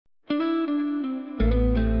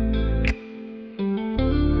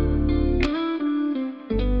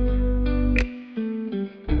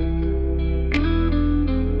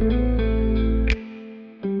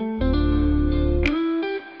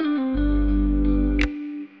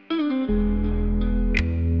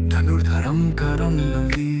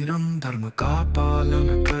धर्म का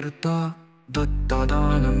पालन करता,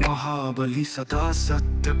 दत्तादान महाबली सदा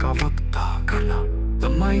सत्य का वक्ता करना. The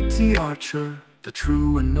mighty archer, the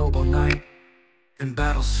true and noble knight, in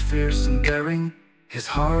battles fierce and daring, his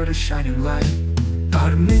heart a shining light.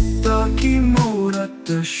 धार्मिकता की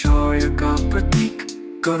मूरत शौर्य का प्रतीक,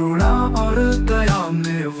 करुणा और दया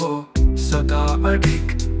में वो सदा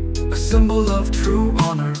अडिग. A symbol of true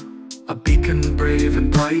honor, a beacon brave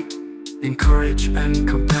and bright, in courage and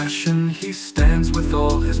compassion he stands with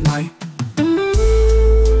all his might.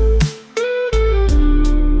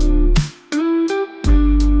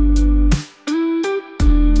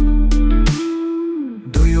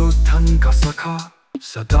 Duryodhan का सखा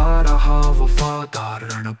सदा रहा वफादार,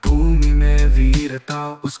 रणभूमि में वीरता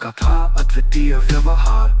उसका था अद्वितीय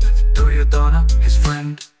व्यवहार. Duryodhana, his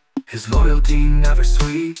friend, his loyalty never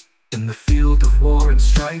swayed. In the field of war and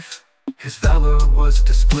strife, his valor was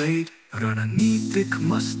displayed. रणनीतिक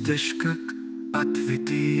मस्तिष्क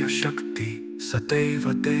अद्वितीय शक्ति,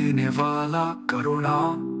 सदैव देने वाला करुणा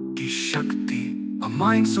की शक्ति. A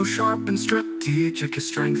mind so sharp and strategic, his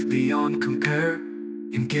strength beyond compare.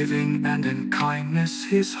 In giving and in kindness,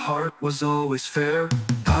 his heart was always fair.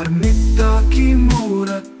 धार्मिकता की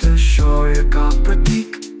मूरत शौर्य का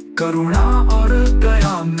प्रतीक, करुणा और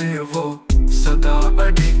दया में वो सदा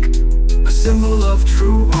अडिग. A symbol of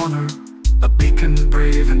true honor, a beacon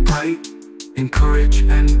brave and bright, in courage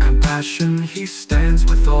and compassion he stands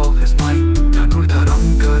with all his might. धनुर्धरं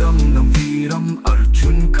करं वीरं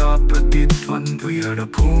अर्जुन का प्रतिद्वंद्वी,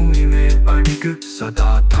 रणभूमि में अडिग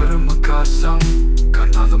सदा धर्म का संग.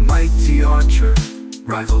 Karna, the mighty archer,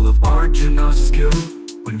 rival of Arjuna's skill,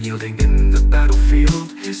 when yielding in the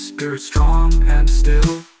battlefield, his spirit strong and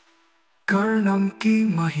still. Karnam की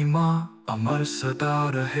महिमा अमर सदा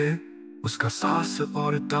रहे, उसका साहस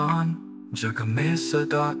और दान जग में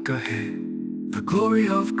सदा कहे. The glory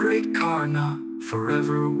of great Karna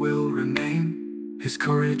forever will remain, his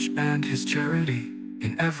courage and his charity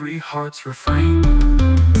in every heart's refrain.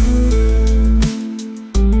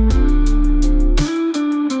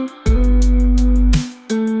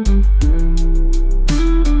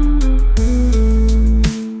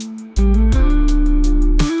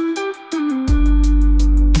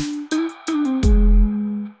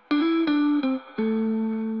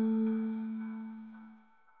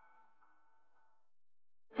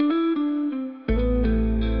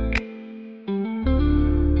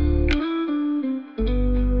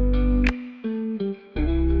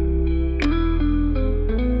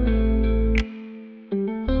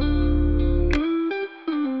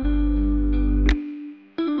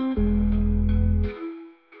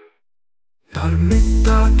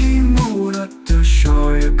 धार्मिकता की मूरत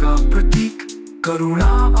शौर्य का प्रतीक, करुणा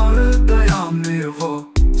और दया में वो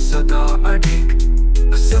सदा अडिग.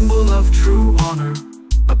 A symbol of true honor,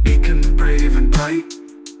 a beacon brave and bright,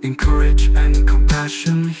 in courage and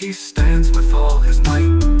compassion he stands with all his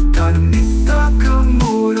might. धार्मिकता का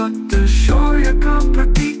मूरत शौर्य का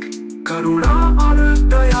प्रतीक, करुणा और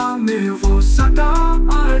दया में वो सदा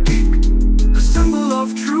अडिग. A symbol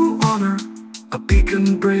of true honor, a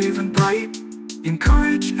beacon brave and bright, in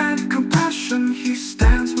courage and compassion